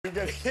to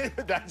get hit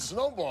with that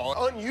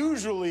snowball.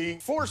 Unusually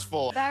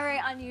forceful. Very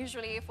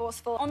unusually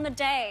forceful. On the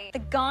day, the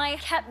guy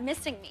kept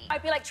missing me.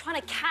 I'd be like trying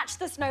to catch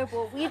the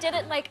snowball. We did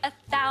it like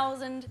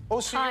 1,000 Oh,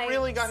 so times. you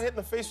really got hit in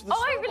the face with a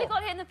snowball? Oh, I really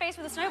got hit in the face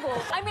with a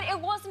snowball. I mean, it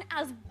wasn't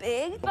as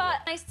big,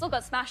 but I still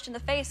got smashed in the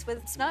face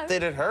with snow.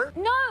 Did it hurt?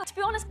 No, to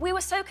be honest, we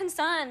were so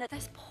concerned that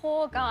this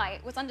poor guy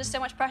was under so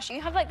much pressure.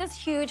 You have like this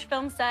huge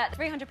film set,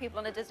 300 people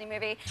in a Disney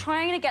movie,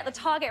 trying to get the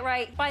target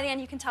right. By the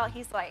end, you can tell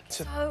he's like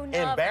so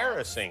nervous.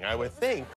 Embarrassing, I would think.